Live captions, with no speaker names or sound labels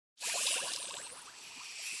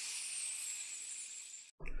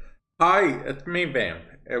Hi, it's me, Vamp,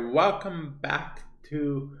 and welcome back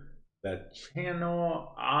to the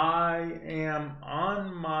channel. I am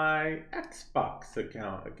on my Xbox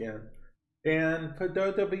account again. And for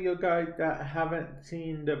those of you guys that haven't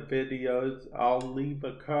seen the videos, I'll leave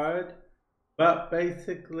a card. But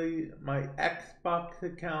basically, my Xbox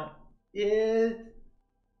account is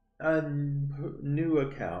a new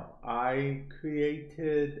account. I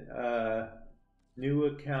created a new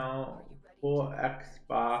account for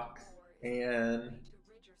Xbox, and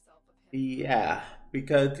yeah,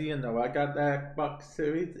 because I got the Xbox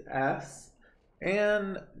Series S,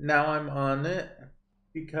 and now I'm on it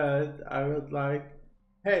because I was like,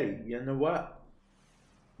 hey, you know what?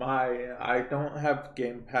 I don't have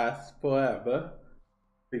Game Pass forever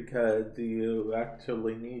because you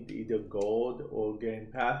actually need either gold or Game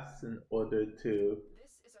Pass in order to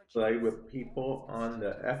play with people on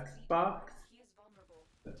the Xbox,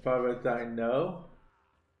 as far as I know.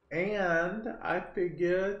 And I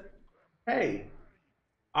figured, hey,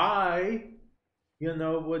 I,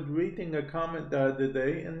 was reading a comment the other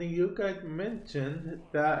day, and you guys mentioned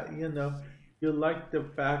that, you like the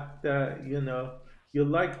fact that, you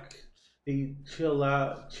like the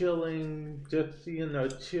chilling, just,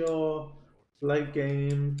 chill, play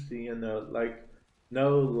games, like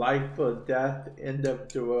no life or death, end of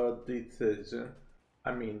the world decision.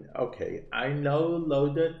 I mean, okay, I know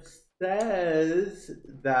Loaded says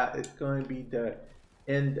that it's going to be the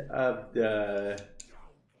end of the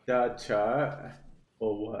chart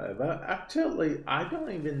or whatever. Actually, I don't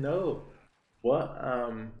even know what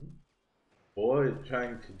Boy is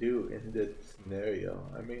trying to do in this scenario.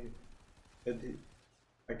 I mean,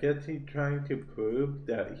 I guess he's trying to prove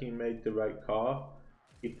that he made the right call,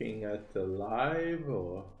 keeping us alive,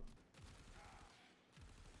 or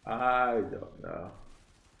I don't know.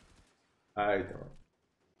 I don't.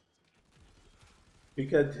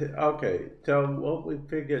 Because okay, so what we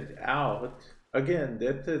figured out again,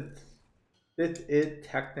 this is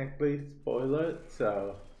technically spoiler,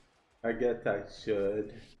 so I guess I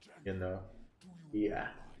should, you know, yeah.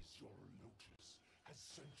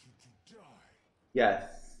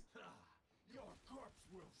 Yes,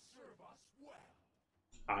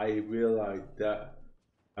 I realized that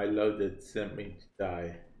I loaded sent me to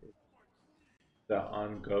die. The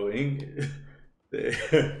ongoing,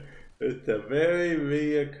 it's a very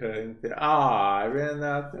reoccurring thing. Ah, I ran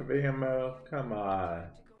out of ammo. Come on.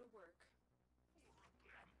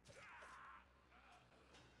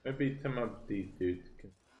 Maybe some of these dudes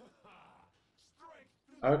can.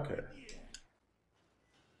 Okay.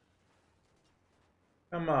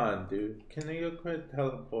 Come on, dude. Can you quit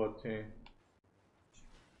teleporting?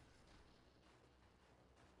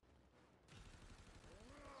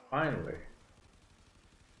 Finally.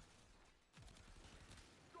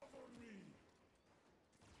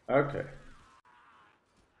 Okay.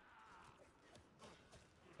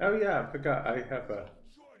 Oh yeah, I forgot I have a...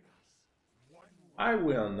 I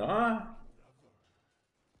will not.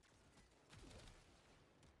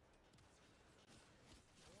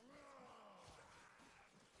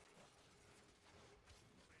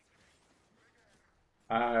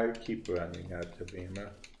 I keep running out of ammo.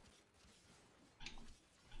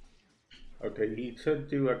 Okay, he should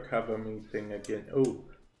do a cover me thing again. Oh,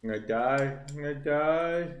 I'm gonna die. I'm gonna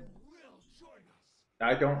die.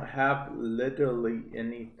 I don't have literally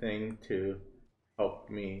anything to help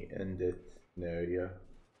me in this scenario.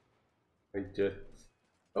 I just...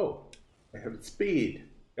 Oh, I have speed.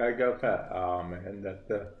 Gotta go fast. Oh man, that's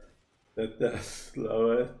the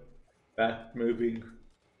slowest, fast moving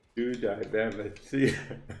dude I've ever seen.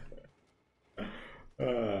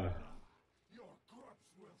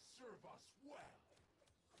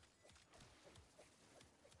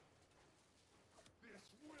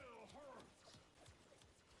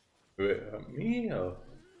 Me? Or,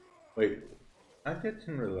 wait, I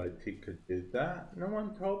didn't realize he could do that. No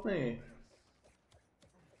one told me.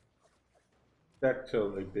 It's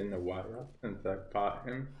actually been a while since I fought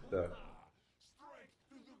him, so.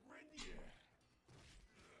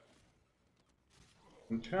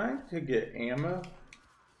 I'm trying to get ammo,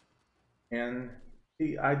 and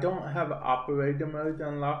see, I don't have operator mode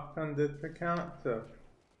unlocked on this account, so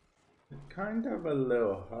it's kind of a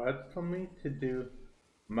little hard for me to do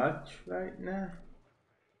much right now.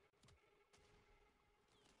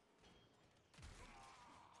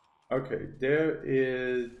 Okay, there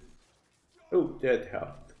is... Oh, dead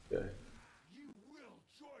health. Good.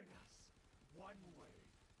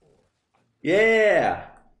 Yeah!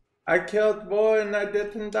 I killed more and I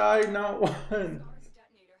didn't die not once.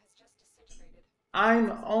 I'm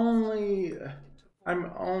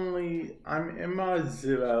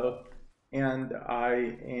MR0 and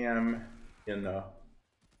I am, you know,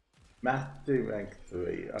 Mastery rank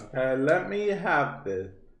 3. Okay, let me have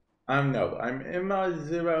this. I'm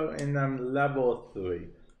MR0 and I'm level 3.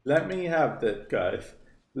 Let me have this, guys.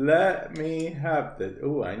 Let me have this.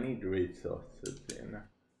 Oh, I need resources, you know.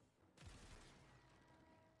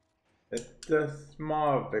 It's a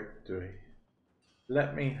small victory.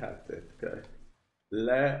 Let me have this, guys.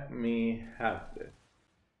 Let me have this.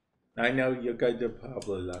 I know you guys are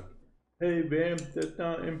probably like, hey, Vamp, that's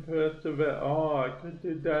not impressive at all. I could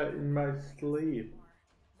do that in my sleep.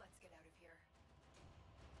 Let's get out of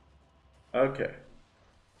here. Okay.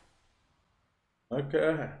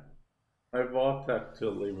 Okay. My vault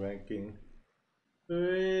actually ranking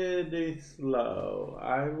pretty slow.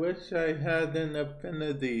 I wish I had an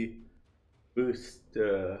affinity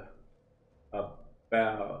booster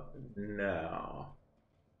about now.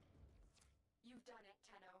 You've done it,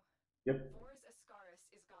 Tenno. Yep. Vors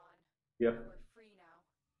Ascaris is gone. Yep. You're free now.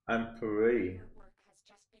 I'm free. Your work has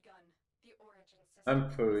just begun. The origin system.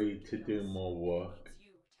 I'm free to do more work. It's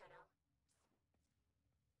you, Tenno.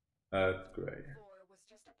 That's great. Vor was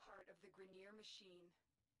just a part of the Grineer machine,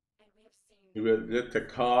 and we have seen. You were just a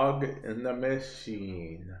cog in the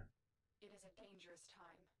machine. It is a dangerous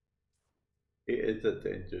time. It is a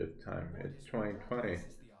dangerous time. It's 2020.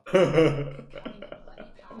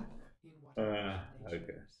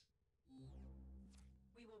 Okay.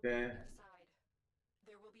 We will be Yeah. on your side.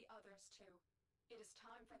 There will be others too. It is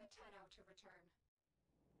time for the Tenno to return.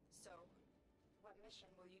 So, what mission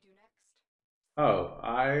will you do next? Oh,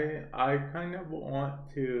 I kind of want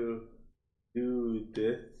to do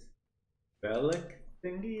this relic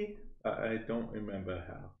thingy, but I don't remember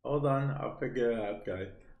how. Hold on, I'll figure it out, guys.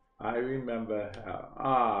 I remember how.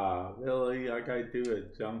 Ah, really? I gotta do a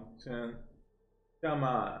junction? Come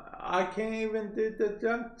on, I can't even do the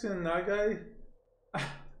junction. I gotta...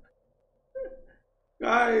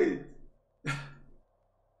 Guys!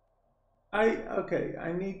 Okay,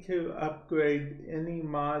 I need to upgrade any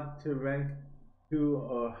mod to rank 2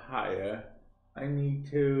 or higher. I need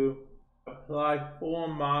to apply 4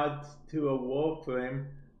 mods to a Warframe.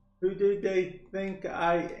 Who do they think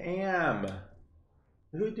I am?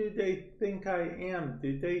 Who do they think I am?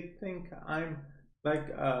 Do they think I'm like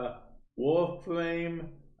a Warframe,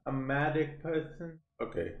 a Matic person?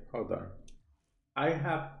 Okay, hold on. I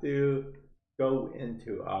have to go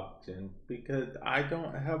into options because I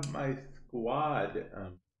don't have my squad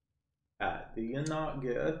chat. Do you not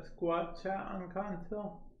get a squad chat on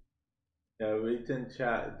console? Yeah, recent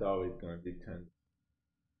chat is always going to be turned.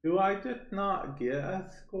 Do I just not get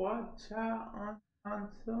a squad chat on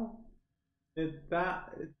console? Is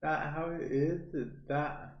that how it is? Is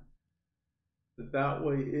that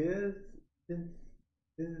what it is?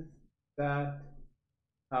 Is that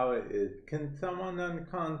how it is? Can someone on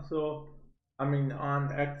console, I mean on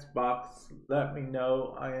Xbox, let me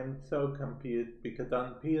know? I am so confused because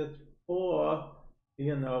on PS4,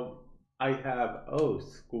 you know, I have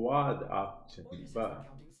squad options, but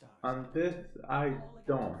on this I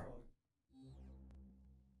don't.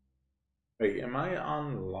 Wait, am I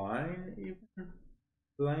online even?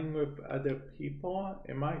 Playing with other people?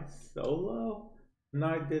 Am I solo? And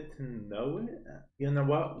I didn't know it? You know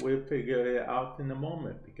what? We'll figure it out in a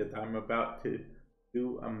moment because I'm about to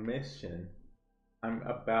do a mission. I'm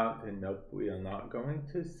about to, nope, we are not going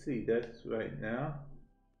to see this right now.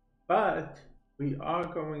 But we are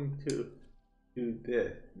going to do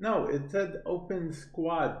this. No, it said open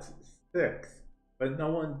squads 6, but no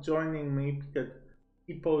one joining me because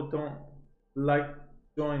people don't like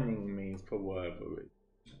joining me for whatever reason.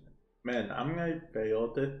 Man, I'm gonna fail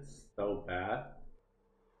this so bad.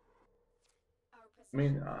 I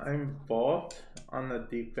mean, I'm both on a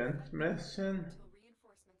defense mission.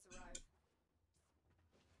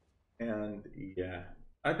 And yeah,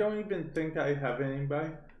 I don't even think I have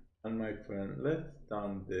anybody on my friend list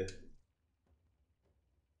on this.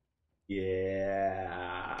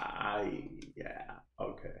 Yeah,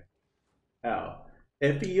 okay. Hell,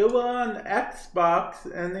 if you were on Xbox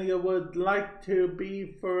and you would like to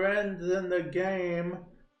be friends in the game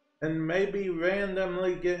and maybe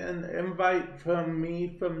randomly get an invite from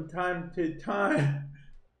me from time to time,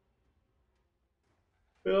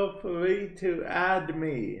 feel free to add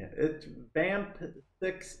me. It's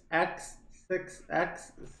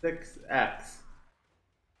Vamp6x6x6x.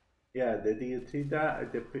 Yeah, did you see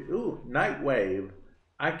that? Ooh, Nightwave.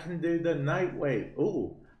 I can do the Nightwave.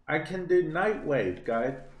 Ooh, I can do Nightwave,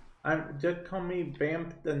 guys. Just call me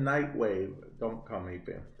Vamp the Nightwave. Don't call me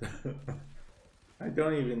Vamp. I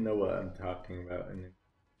don't even know what I'm talking about anymore.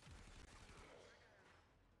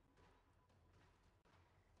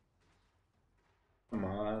 Come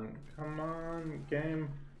on, come on, game,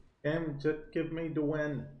 just give me the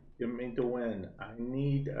win, give me the win. I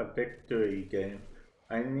need a victory, game.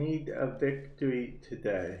 I need a victory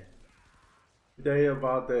today. Today of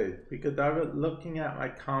all days, because I was looking at my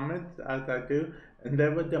comments as I do, and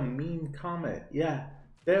there was a mean comment. Yeah,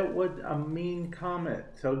 there was a mean comment.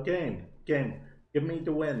 So game, give me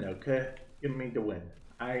the win, okay? Give me the win.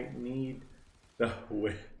 I need the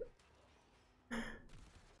win.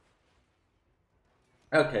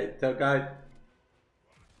 Okay, so guys,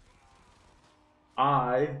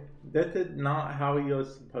 this is not how you're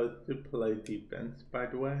supposed to play defense, by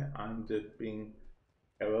the way. I'm just being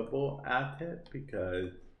terrible at it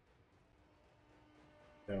because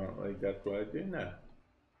apparently that's what I do now.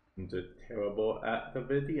 I'm just terrible at the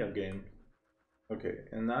video game. Okay,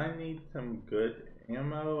 and I need some good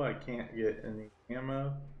ammo. I can't get any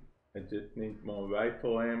ammo. I just need more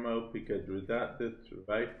rifle ammo because without this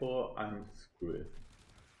rifle, I'm screwed.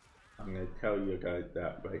 I'm gonna tell you guys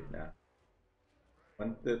that right now.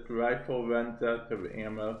 Once this rifle runs out of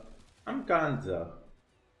ammo, I'm gonzo.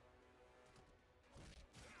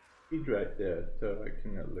 He's right there, so I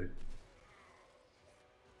can at least.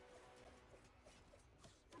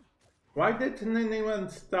 Why didn't anyone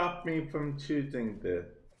stop me from choosing this?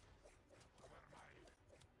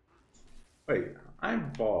 Wait,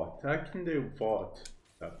 I'm vault. I can do vault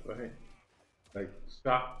stuff, right? Like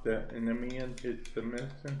shock the enemy into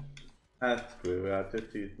submission. That's screw. I'll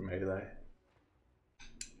just use melee.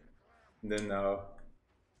 And then I'll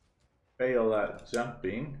fail at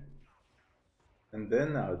jumping. And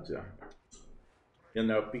then I'll jump. You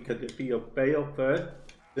know, because if you fail first,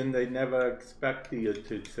 then they never expect you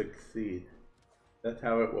to succeed. That's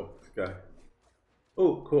how it works, guys.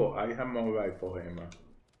 Oh, cool. I have more rifle ammo.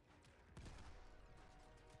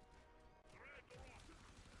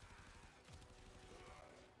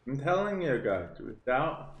 I'm telling you guys,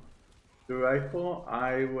 without the rifle,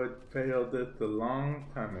 I would fail this a long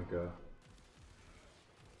time ago.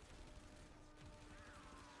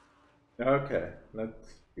 Okay,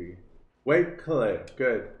 let's see. Wave clear.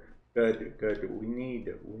 Good. We need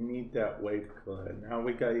that wave clear. Now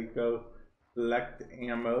we gotta go select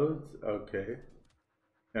ammos. Okay.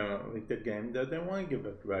 Apparently the game doesn't want to give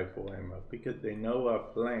us rifle ammo because they know our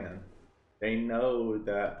plan. They know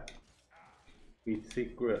that we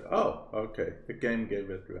secret. Oh, okay. The game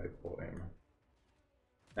gave us rifle ammo.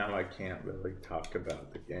 Now I can't really talk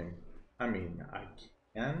about the game. I mean, I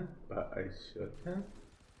can, but I shouldn't.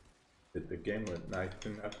 The game was nice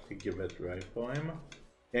enough to give us rifle ammo.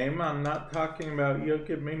 Game, I'm not talking about you.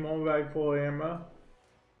 Give me more rifle ammo.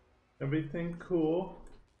 Everything cool.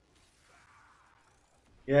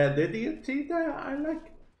 Yeah, did you see that? I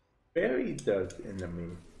like buried those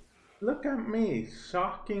enemies. Look at me,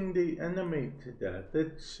 shocking the enemy to death.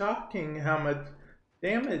 It's shocking how much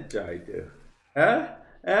damage I do.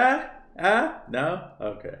 No?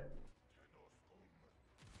 Okay.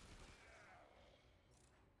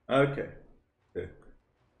 Okay.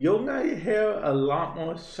 You're gonna hear a lot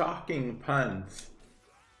more shocking puns.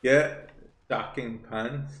 Yeah, shocking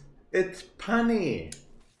puns. It's punny.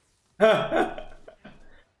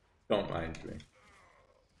 Don't mind me.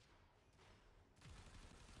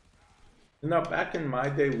 You know, back in my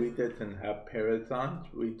day, we didn't have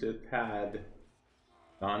Parazons. We just had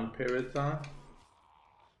non-Parazons.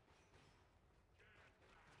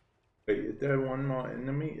 Wait, is there one more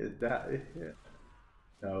enemy? Is that it?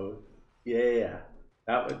 No. Yeah.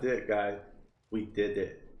 That was it, guys. We did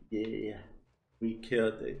it. Yeah. We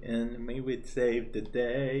killed the enemy. We saved the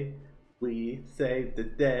day. We saved the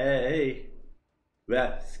day.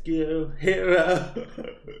 Rescue hero.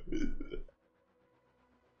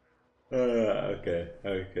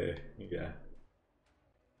 Okay, yeah.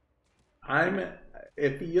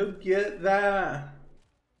 If you get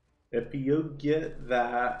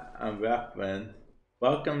that reference,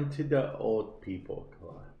 welcome to the old people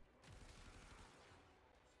club.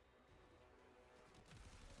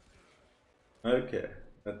 Okay,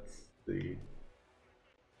 let's see.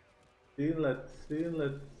 Let's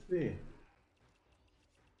see.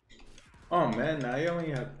 Oh man, I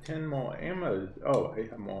only have 10 more ammo. Oh, I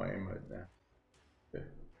have more ammo now. Okay.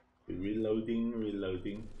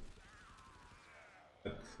 Reloading.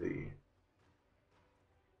 Let's see.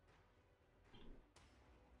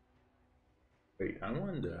 Wait, I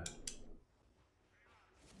wonder.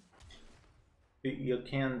 You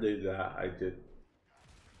can do that. I did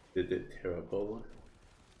it terrible.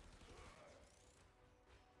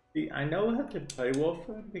 See, I know how to play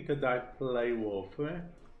Warframe because I play Warframe.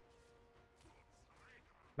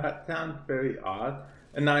 That sounds very odd,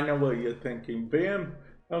 and I know what you're thinking. Bam,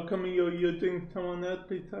 How come you're using someone else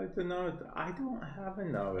besides an artist? I don't have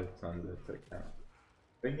an artist on this account.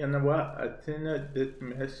 But you know what? As soon as this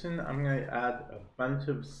mission, I'm gonna add a bunch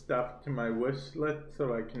of stuff to my wish list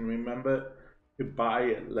so I can remember to buy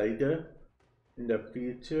it later in the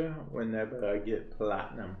future whenever I get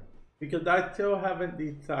platinum. Because I still haven't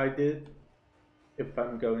decided if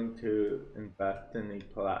I'm going to invest any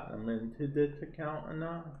platinum into this account or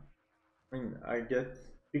not. I mean, I guess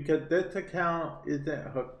because this account isn't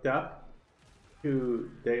hooked up to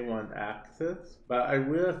day one access, but I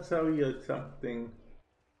will show you something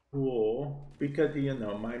cool because you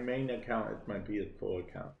know my main account is my PS4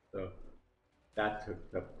 account, so that's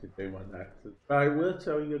hooked up to day one access. But I will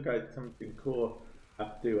show you guys something cool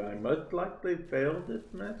after I most likely fail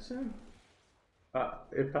this mission.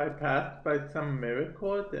 If I pass by some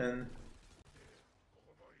miracle, then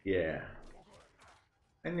yeah,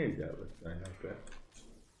 I knew that was going to happen.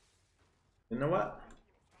 You know what?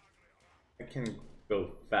 I can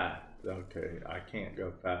go fast. Okay, I can't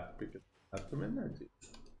go fast because I have some energy.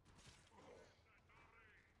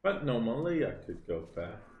 But normally I could go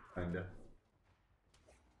fast, kinda.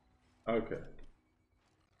 Okay.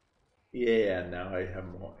 Yeah, now I have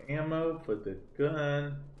more ammo for the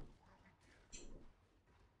gun.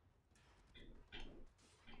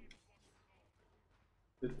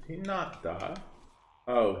 Did he not die?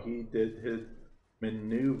 Oh, he did his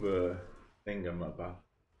maneuver thingamabob.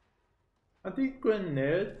 Are these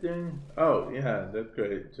grenades doing? Oh, yeah, that's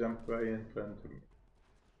great. Jump right in front of me.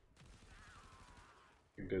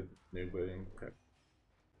 A good maneuvering tech.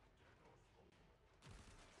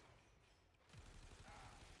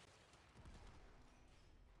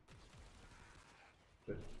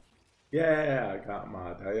 Yeah, I got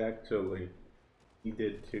mod. I actually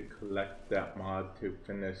needed to collect that mod to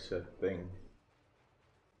finish a thing.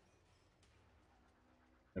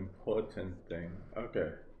 Important thing.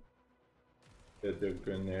 Okay. There's a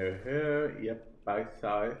grenade here. Yep, by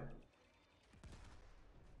side.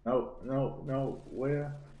 No, no, no.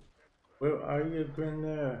 Where are you,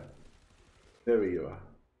 grenade? There you are.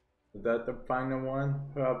 Is that the final one?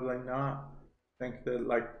 Probably not. I think there's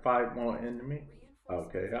like 5 more enemies.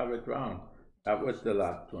 Okay, I was wrong. That was the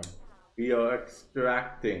last one. We are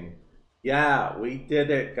extracting. Yeah, we did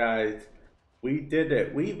it, guys. We did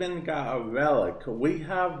it. We even got a relic. We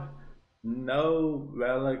have no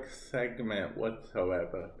relic segment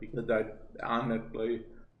whatsoever because I honestly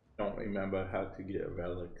don't remember how to get a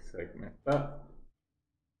relic segment. But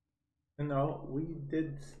you know, we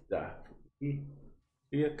did stuff. We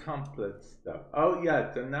accomplished stuff. Oh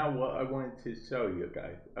yeah, so now what I wanted to show you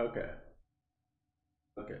guys. Okay.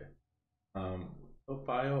 Okay.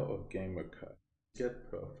 Profile or gamer card? Get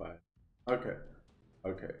profile. Okay.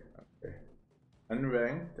 Okay. Okay.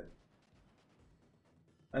 Unranked.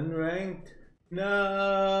 Unranked.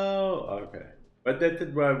 No. Okay. But this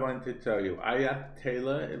is what I wanted to tell you. I asked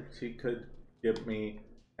Taylor if she could give me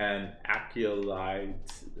an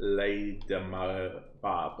Acolyte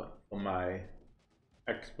Bob for my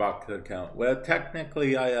Xbox account. Well,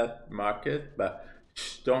 technically I asked Marcus, but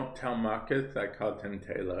shh, don't tell Marcus. I called him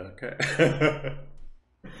Taylor, okay?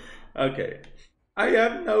 Okay. I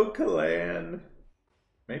have no clan.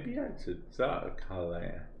 Maybe I should start a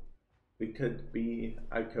clan. I could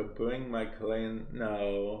bring my clan.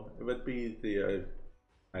 No, it would be easier if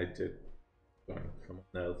I just join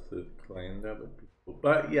someone else's clan. That would be cool.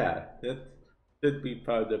 But yeah, this should be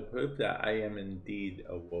part of proof that I am indeed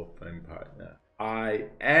a Warframe partner.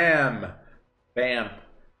 I am Bamp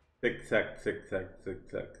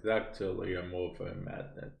 6x6x6x. Actually, I'm Warframe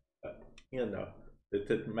madness. But you know, this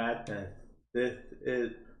is madness. This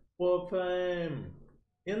is Warframe.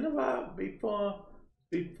 You know what?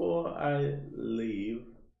 Before I leave,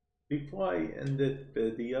 before I end this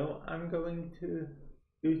video, I'm going to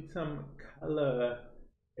do some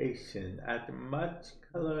coloration, as much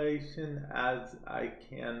coloration as I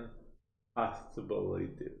can possibly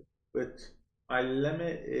do, which my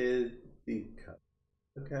limit is these colors,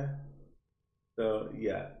 okay? So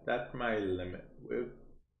yeah, that's my limit. We're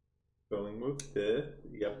going with this,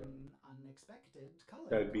 yep. Unexpected color.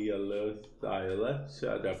 Gotta be a little stylish,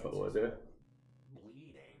 shut up order.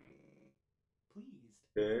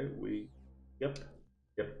 Okay, yep,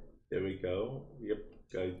 there we go, yep,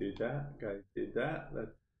 gotta do that,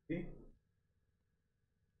 let's see.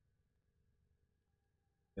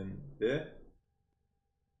 And this,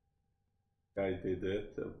 gotta do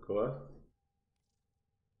this, of course.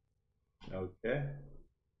 Okay.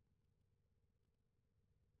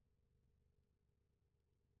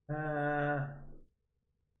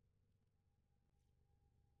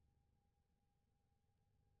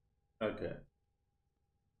 Okay.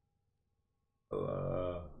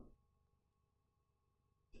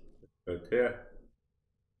 Good here.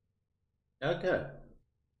 Okay.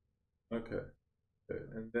 Okay. Good.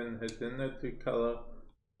 And then his signature color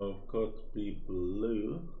will of course be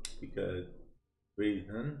blue because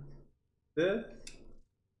reasons. This,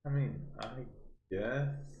 I mean, I guess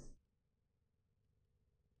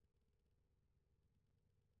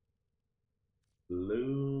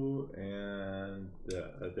blue and the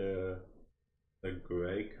other, the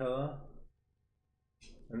gray color.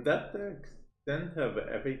 And that's the extent of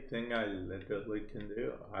everything I literally can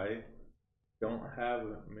do. I don't have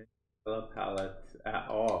many color palettes at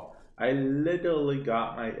all. I literally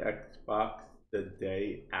got my Xbox the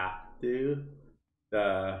day after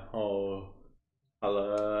the whole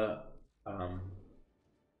color,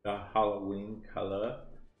 the Halloween color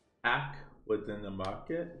pack was in the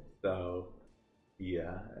market. So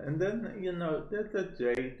yeah, and then you know there's a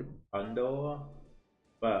Jade bundle,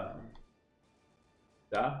 but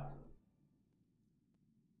stuff.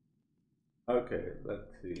 Okay, let's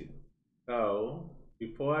see. So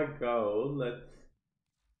before I go, let's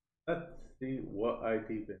see what I'd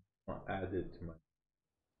even want added to my.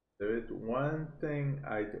 There is one thing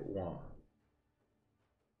I'd want.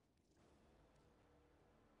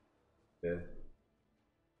 This.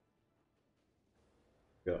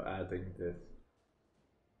 Go adding this.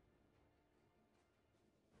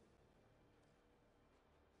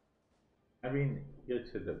 I mean, you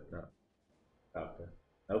should have known. Stop it.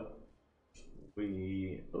 Nope.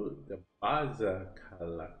 The Baza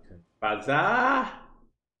collection. Baza!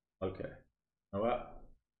 Okay. You know what?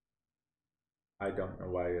 I don't know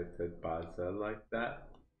why it said Baza like that.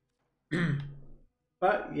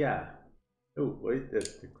 But yeah. Oh, wait,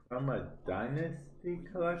 there's the Chroma Dynasty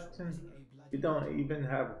collection? We don't even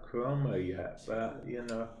have Chroma yet, but you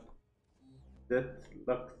know, this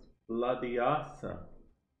looks bloody awesome.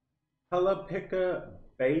 Color Picker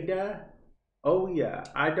Beta? Oh yeah,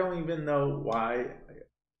 I don't even know why.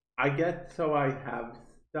 I guess so I have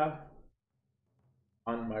stuff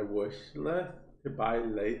on my wish list to buy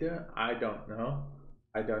later. I don't know.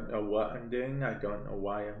 I don't know what I'm doing. I don't know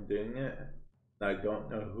why I'm doing it. I don't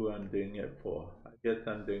know who I'm doing it for. I guess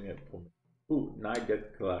I'm doing it for me. Ooh,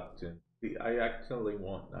 Nightdead collection. See, I actually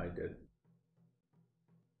want Nightdead.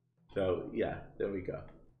 So yeah, there we go.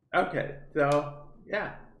 Okay, so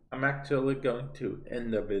yeah, I'm actually going to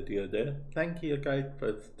end the video there. Thank you guys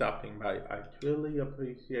for stopping by. I truly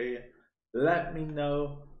appreciate it. Let me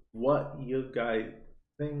know what you guys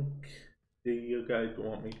think. Do you guys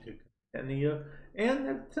want me to continue? And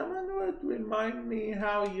if someone would remind me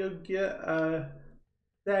how you get a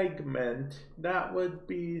segment, that would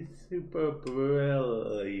be super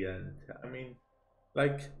brilliant. I mean,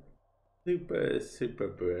 like, super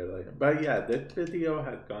brilliant. But yeah, this video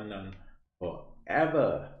has gone on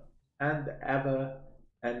forever and ever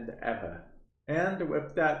and ever. And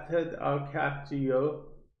with that said, I'll catch you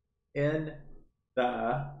in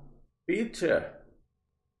the future.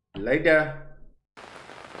 Later.